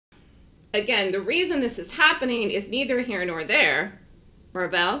again, the reason this is happening is neither here nor there,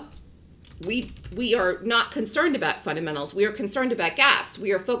 Marvell. We are not concerned about fundamentals. We are concerned about gaps.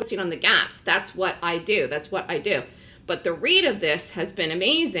 We are focusing on the gaps. That's what I do. That's what I do. But the read of this has been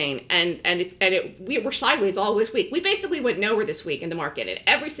amazing, and we were sideways all this week. We basically went nowhere this week in the market, in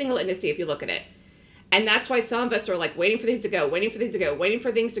every single indice if you look at it. And that's why some of us are like waiting for things to go, waiting for things to go, waiting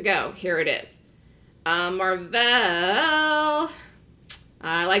for things to go. Here it is. Marvell.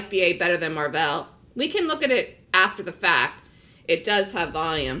 I like BA better than Marvell. We can look at it after the fact. It does have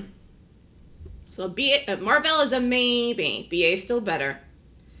volume. So Marvell is a maybe. BA is still better.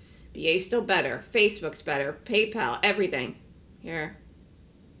 BA is still better. Facebook's better. PayPal, everything. Here.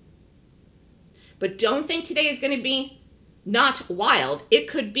 But don't think today is going to be not wild. It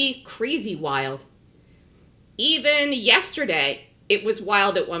could be crazy wild. Even yesterday, it was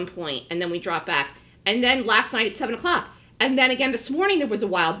wild at one point, and then we dropped back. And then last night at 7 o'clock. And then again this morning, there was a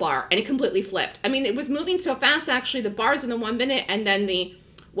wild bar, and it completely flipped. I mean, it was moving so fast, actually, the bars in the 1 minute, and then the,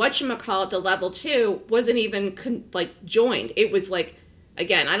 whatchamacallit, the level 2, wasn't even, like, joined. It was like,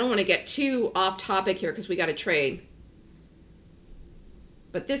 again, I don't want to get too off topic here because we got to trade.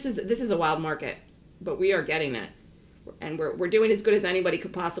 But this is a wild market. But we are getting it. And we're doing as good as anybody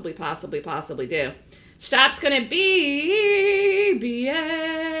could possibly do. Stop's going to be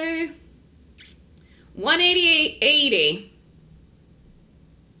BA 188.80.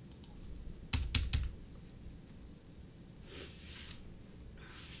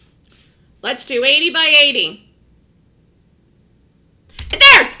 Let's do 80 by 80. There,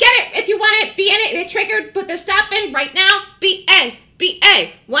 get it. If you want it, be in it. It triggered. Put the stop in right now. BA,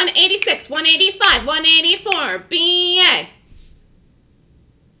 BA, 186, 185, 184, BA.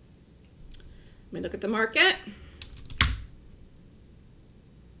 Let me look at the market.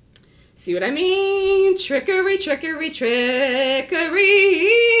 See what I mean? Trickery, trickery, trickery.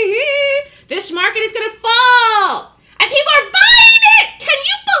 This market is going to fall. And people are buying it. Can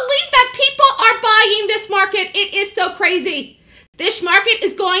you believe that people are buying this market? It is so crazy. This market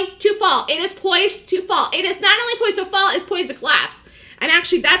is going to fall. It is poised to fall. It is not only poised to fall, it's poised to collapse. And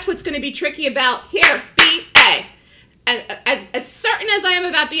actually, that's what's going to be tricky about here, BA. And as certain as I am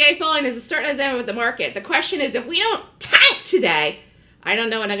about BA falling, as certain as I am with the market, the question is, if we don't tank today, I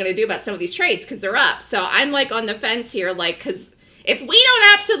don't know what I'm going to do about some of these trades because they're up. So I'm like on the fence here, like, because if we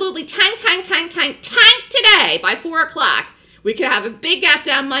don't absolutely tank today by 4 o'clock, we could have a big gap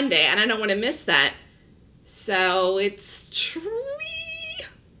down Monday, and I don't want to miss that. So it's true.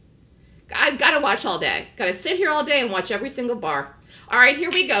 I've got to watch all day. Got to sit here all day and watch every single bar. All right,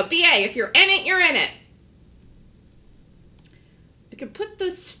 here we go. BA, if you're in it, you're in it. I could put the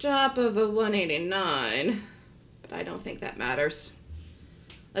stop of a 189, but I don't think that matters.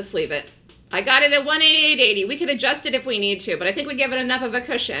 Let's leave it. I got it at 188.80. We could adjust it if we need to, but I think we give it enough of a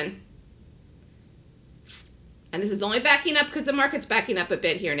cushion. And this is only backing up because the market's backing up a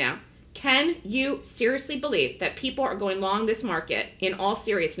bit here now. Can you seriously believe that people are going long this market in all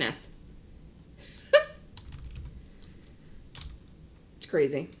seriousness? It's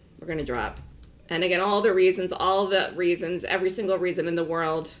crazy. We're going to drop. And again, all the reasons, every single reason in the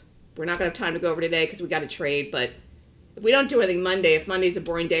world. We're not going to have time to go over today because we got to trade, but if we don't do anything Monday, if Monday's a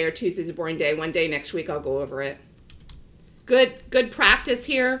boring day or Tuesday's a boring day, one day next week I'll go over it. Good practice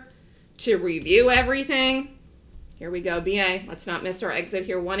here to review everything. Here we go, BA. Let's not miss our exit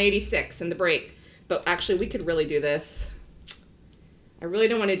here, 186 in the break. But actually, we could really do this. I really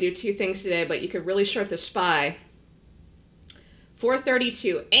don't want to do two things today, but you could really short the SPY.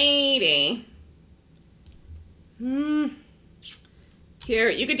 432.80. Here,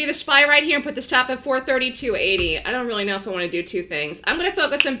 you could do the SPY right here and put the stop at 432.80. I don't really know if I want to do two things. I'm going to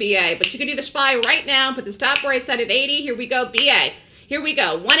focus on BA, but you could do the SPY right now, put the stop where I set at 80. Here we go, BA. Here we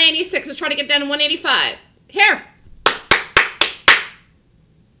go, 186. Let's try to get down to 185. Here.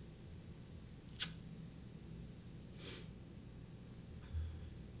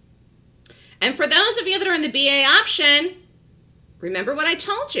 And for those of you that are in the BA option, remember what I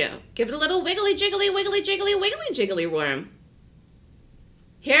told you. Give it a little wiggly, jiggly, wiggly, jiggly, wiggly, jiggly worm.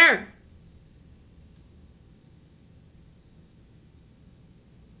 Here.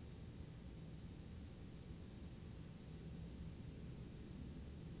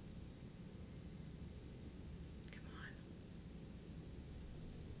 Come on.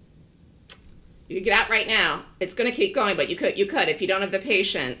 You could get out right now. It's going to keep going, but you could if you don't have the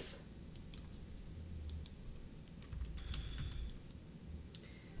patience.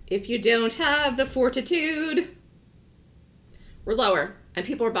 If you don't have the fortitude, we're lower and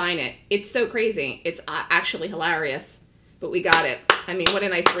people are buying it. It's so crazy. It's actually hilarious, but we got it. I mean, what a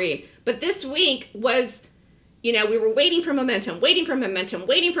nice read. But this week was you know, we were waiting for momentum, waiting for momentum,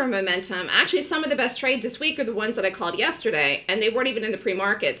 waiting for momentum. Actually, some of the best trades this week are the ones that I called yesterday, and they weren't even in the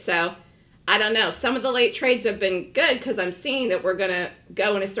pre-market. So I don't know. Some of the late trades have been good because I'm seeing that we're going to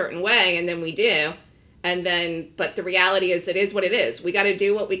go in a certain way, and then we do. And then, but the reality is, it is what it is. We got to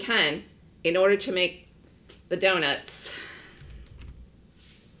do what we can in order to make the donuts.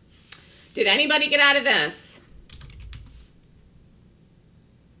 Did anybody get out of this?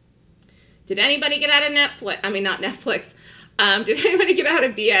 Did anybody get out of Netflix? I mean, not Netflix. Did anybody get out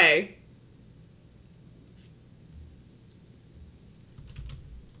of BA?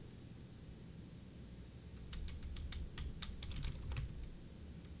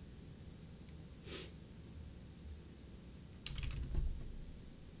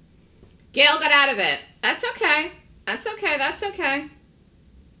 Gail got out of it. That's okay. That's okay. That's okay.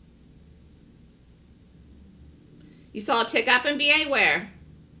 You saw a tick up in BA where?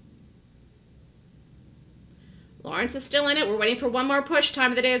 Lawrence is still in it. We're waiting for one more push.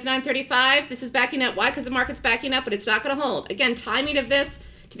 Time of the day is 9:35. This is backing up. Why? Because the market's backing up, but it's not going to hold. Again, timing of this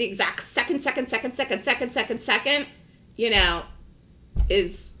to the exact second, you know,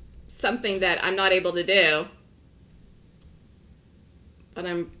 is something that I'm not able to do. But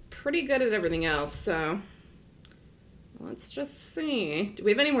I'm pretty good at everything else, so let's just see. Do we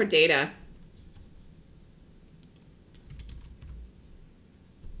have any more data?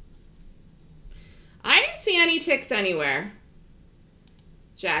 I didn't see any ticks anywhere,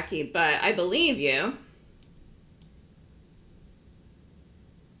 Jackie, but I believe you.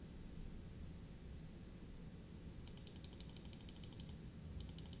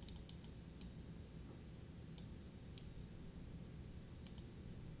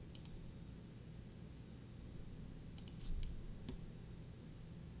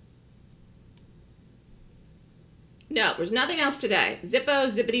 No, there's nothing else today. Zippo,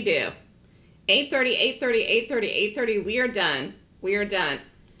 zippity-doo. 8:30, 8:30, 8:30, 8:30, we are done. We are done.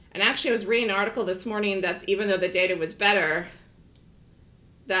 And actually, I was reading an article this morning that even though the data was better,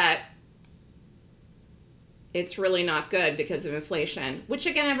 that it's really not good because of inflation, which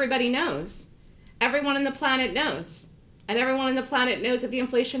again, everybody knows. Everyone on the planet knows. And everyone on the planet knows that the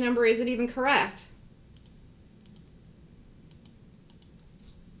inflation number isn't even correct.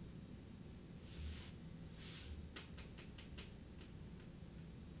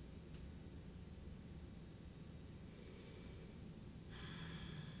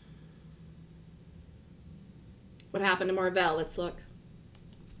 What happened to Marvell? Let's look.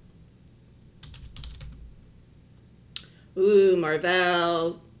 Ooh,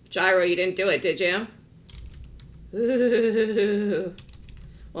 Marvell. Gyro, you didn't do it, did you? Ooh.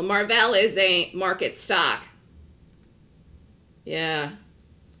 Well, Marvell is a market stock. Yeah.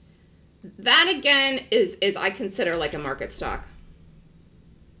 That again is I consider like a market stock.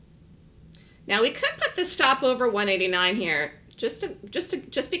 Now we could put the stop over 189 here, just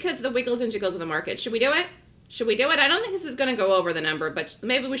because of the wiggles and jiggles of the market. Should we do it? Should we do it? I don't think this is going to go over the number, but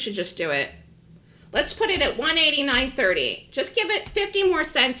maybe we should just do it. Let's put it at 189.30. Just give it 50 more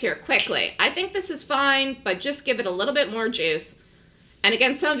cents here quickly. I think this is fine, but just give it a little bit more juice. And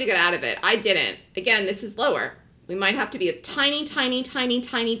again, some of you got out of it. I didn't. Again, this is lower. We might have to be a tiny, tiny, tiny,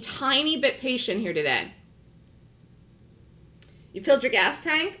 tiny, tiny bit patient here today. You filled your gas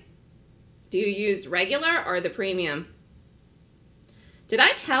tank? Do you use regular or the premium? Did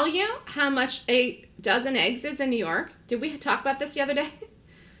I tell you how much a dozen eggs is in New York? Did we talk about this the other day?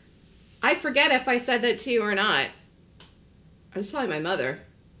 I forget if I said that to you or not. I was telling my mother.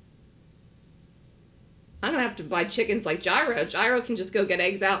 I'm gonna have to buy chickens like Gyro. Gyro can just go get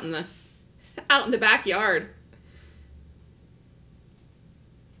eggs out in the backyard.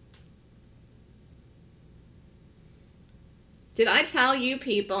 Did I tell you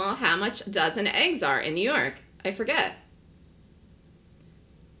people how much a dozen eggs are in New York? I forget.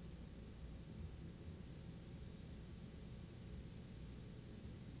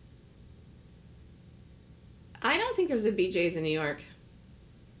 I don't think there's a BJ's in New York.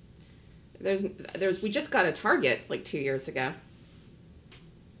 We just got a Target like 2 years ago.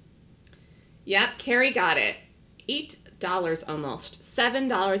 Yep, Carrie got it. $8 almost.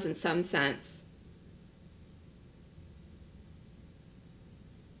 $7 and some cents.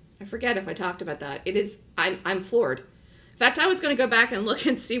 I forget if I talked about that. It is, I'm floored. In fact, I was going to go back and look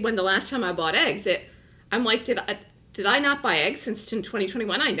and see when the last time I bought eggs. I'm like, did I not buy eggs since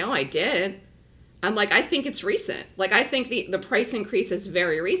 2021? I know I did. I'm like, I think it's recent. Like, I think the price increase is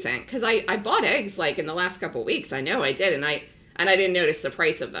very recent because I bought eggs like in the last couple of weeks. I know I did, and I didn't notice the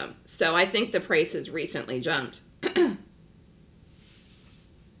price of them. So I think the price has recently jumped.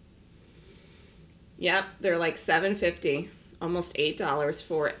 Yep, they're like $7.50. almost $8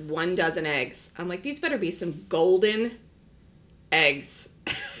 for 1 dozen eggs. I'm like, these better be some golden eggs.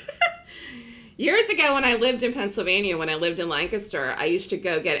 Years ago when I lived in Pennsylvania, when I lived in Lancaster, I used to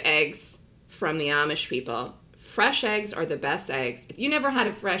go get eggs from the Amish people. Fresh eggs are the best eggs. If you never had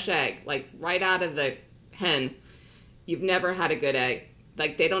a fresh egg, like right out of the hen, you've never had a good egg.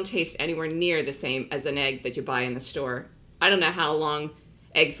 Like, they don't taste anywhere near the same as an egg that you buy in the store. I don't know how long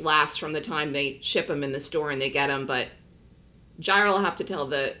eggs last from the time they ship them in the store and they get them, but Gyra will have to tell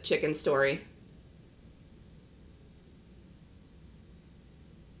the chicken story.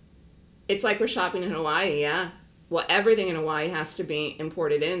 It's like we're shopping in Hawaii, yeah. Well, everything in Hawaii has to be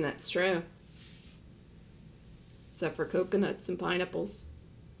imported in, that's true. Except for coconuts and pineapples.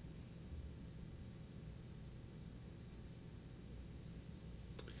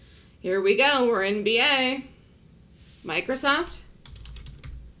 Here we go, we're in BA. Microsoft.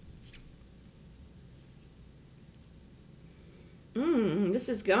 This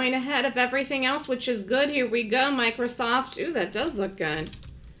is going ahead of everything else, which is good. Here we go, Microsoft. Ooh, that does look good.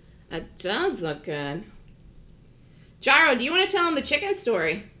 That does look good. Gyro, do you want to tell him the chicken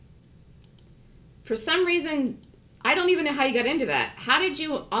story? For some reason, I don't even know how you got into that. How did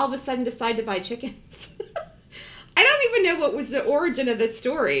you all of a sudden decide to buy chickens? I don't even know what was the origin of this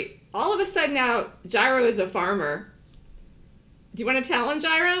story. All of a sudden now, Gyro is a farmer. Do you want to tell him,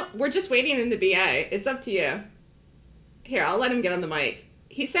 Gyro? We're just waiting in the BA. It's up to you. Here, I'll let him get on the mic.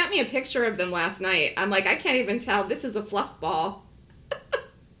 He sent me a picture of them last night. I'm like, I can't even tell. This is a fluff ball.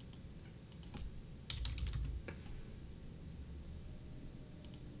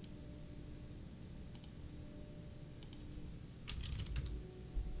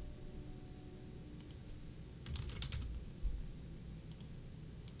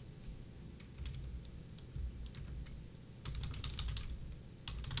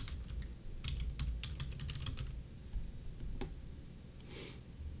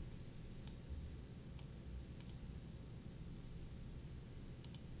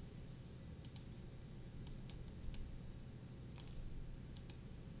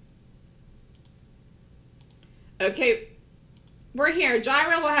 Okay, we're here.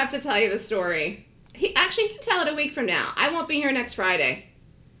 Gyro will have to tell you the story. He actually can tell it a week from now. I won't be here next Friday.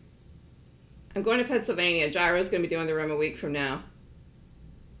 I'm going to Pennsylvania. Gyro's going to be doing the room a week from now.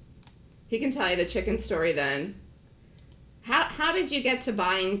 He can tell you the chicken story then. How did you get to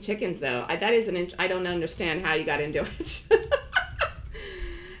buying chickens, though? That is I don't understand how you got into it.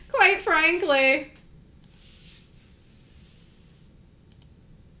 Quite frankly.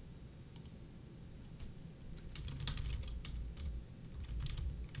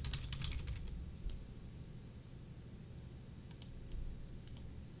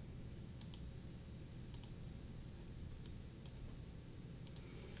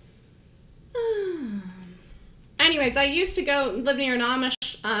 Anyways, I used to go live near an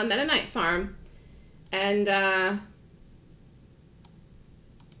Amish Mennonite farm, and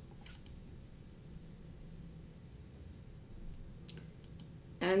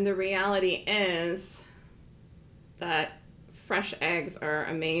the reality is that fresh eggs are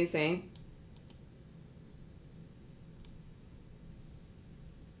amazing.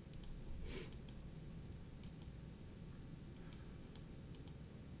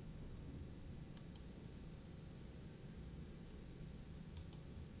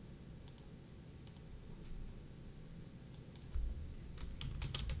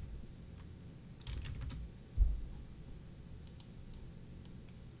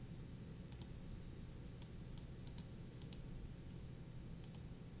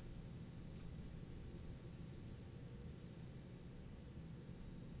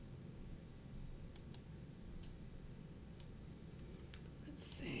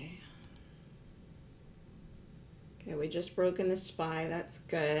 Okay, we just broken the spy. That's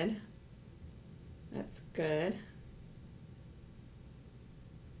good. That's good.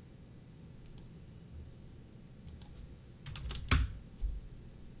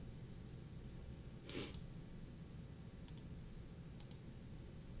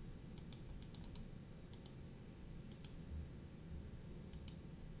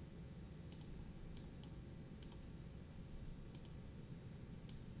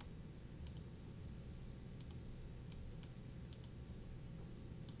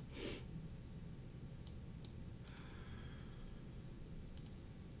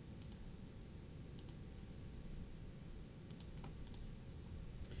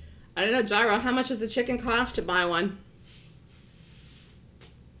 I don't know, Gyro, how much does a chicken cost to buy one?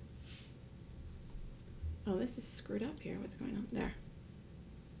 Oh, this is screwed up here. What's going on there?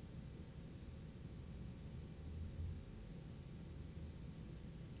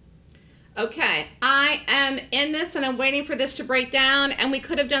 Okay, I am in this and I'm waiting for this to break down, and we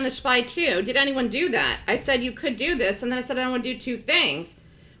could have done the SPY too. Did anyone do that? I said you could do this, and then I said I don't want to do two things.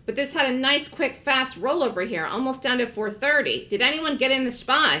 But this had a nice, quick, fast rollover here, almost down to 430. Did anyone get in the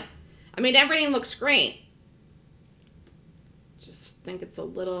SPY? I mean, everything looks great. Just think it's a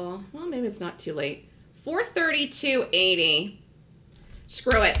little, well, maybe it's not too late. 432.80.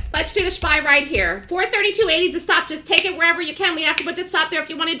 Screw it. Let's do the SPY right here. 432.80 is the stop. Just take it wherever you can. We have to put the stop there. If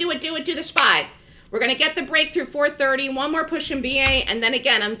you want to do it, do the SPY. We're going to get the breakthrough 430. One more push in BA. And then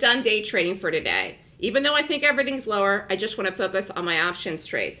again, I'm done day trading for today. Even though I think everything's lower, I just want to focus on my options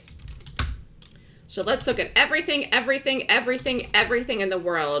trades. So let's look at everything in the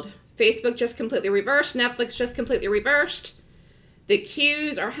world. Facebook just completely reversed. Netflix just completely reversed. The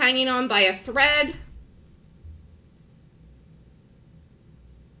Qs are hanging on by a thread.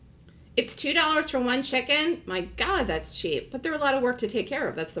 It's $2 for one chicken. My God, that's cheap. But they're a lot of work to take care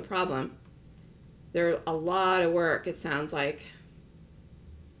of. That's the problem. They're a lot of work, it sounds like.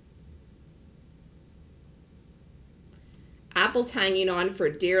 Apple's hanging on for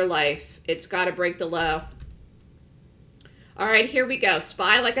dear life. It's got to break the low. All right, here we go.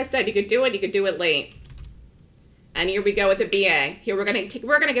 SPY, like I said, you could do it late. And here we go with the BA. Here we're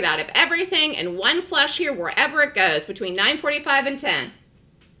gonna get out of everything in one flush here, wherever it goes, between 9:45 and 10.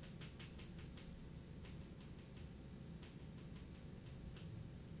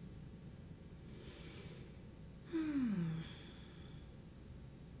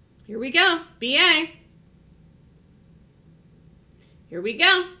 Here we go, BA. Here we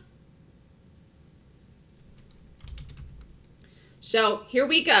go. So here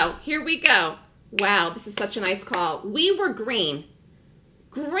we go. Wow, this is such a nice call. We were green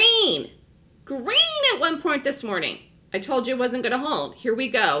at one point this morning. I told you it wasn't going to hold. Here we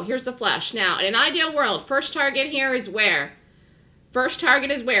go. Here's the flush. Now, in an ideal world, first target here is where? First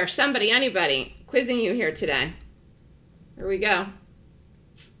target is where? Somebody, anybody, quizzing you here today. Here we go.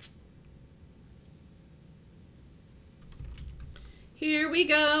 Here we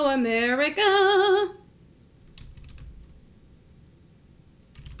go, America.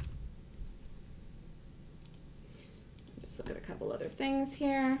 Just look at a couple other things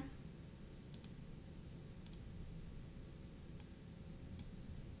here.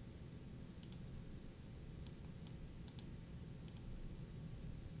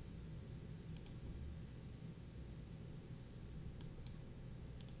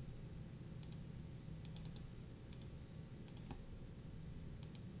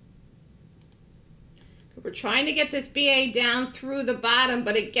 We're trying to get this BA down through the bottom,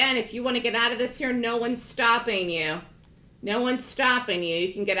 but again, if you want to get out of this here, no one's stopping you. No one's stopping you.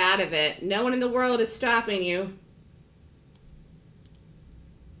 You can get out of it. No one in the world is stopping you.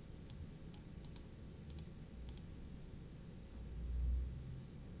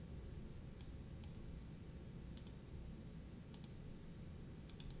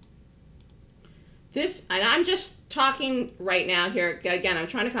 This, and I'm just talking right now here, again, I'm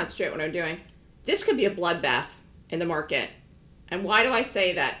trying to concentrate on what I'm doing. This could be a bloodbath in the market. And why do I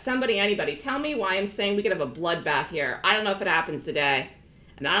say that? Somebody, anybody, tell me why I'm saying we could have a bloodbath here. I don't know if it happens today.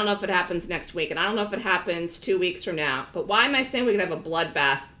 And I don't know if it happens next week. And I don't know if it happens 2 weeks from now. But why am I saying we could have a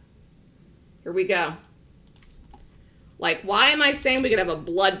bloodbath? Here we go. Like, why am I saying we could have a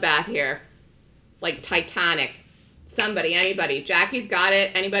bloodbath here? Like Titanic. Somebody, anybody. Jackie's got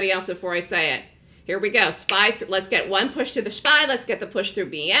it. Anybody else before I say it? Here we go. SPY. Let's get one push through the SPY. Let's get the push through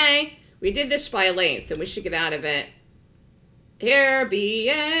BA. We did this SPY late, so we should get out of it. Here,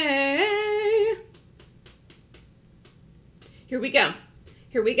 BA. Here we go.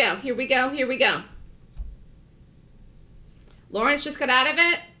 Here we go. Here we go. Here we go. Lawrence just got out of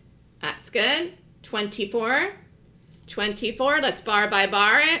it. That's good. 24. 24. Let's bar by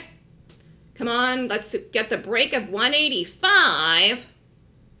bar it. Come on. Let's get the break of 185.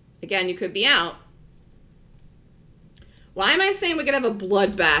 Again, you could be out. Why am I saying we could have a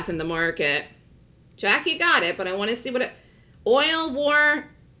bloodbath in the market? Jackie got it, but I want to see what it... Oil, war,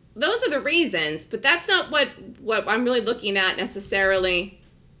 those are the reasons, but that's not what I'm really looking at necessarily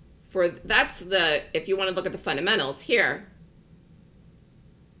for... That's the... If you want to look at the fundamentals here.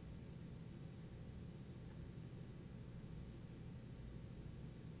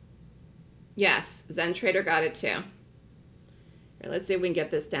 Yes, Zen Trader got it too. Here, let's see if we can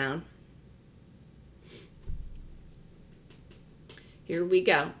get this down. Here we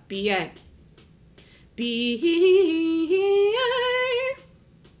go. BA. BA.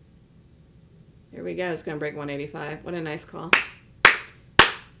 Here we go. It's going to break 185. What a nice call.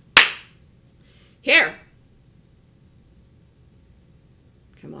 Here.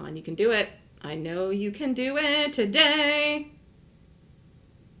 Come on, you can do it. I know you can do it today.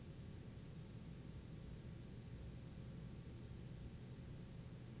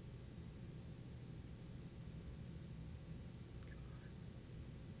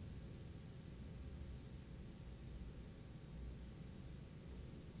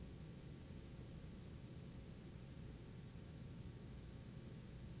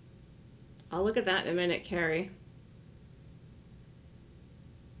 I'll look at that in a minute, Carrie.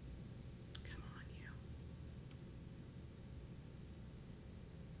 Come on, you.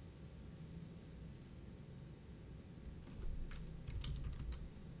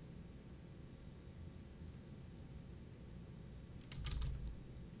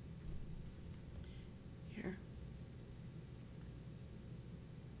 Here.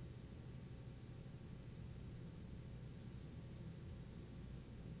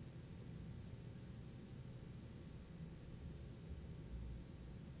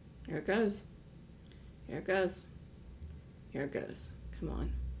 Here it goes. Here it goes. Here it goes. Come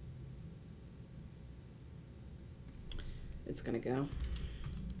on. It's gonna go.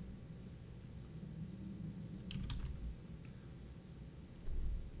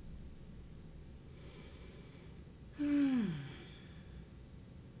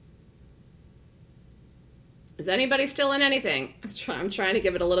 Is anybody still in anything? I'm trying to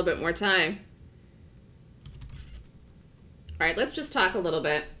give it a little bit more time. All right, let's just talk a little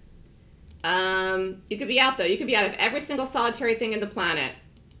bit. You could be out, though. You could be out of every single solitary thing in the planet.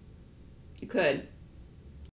 You could.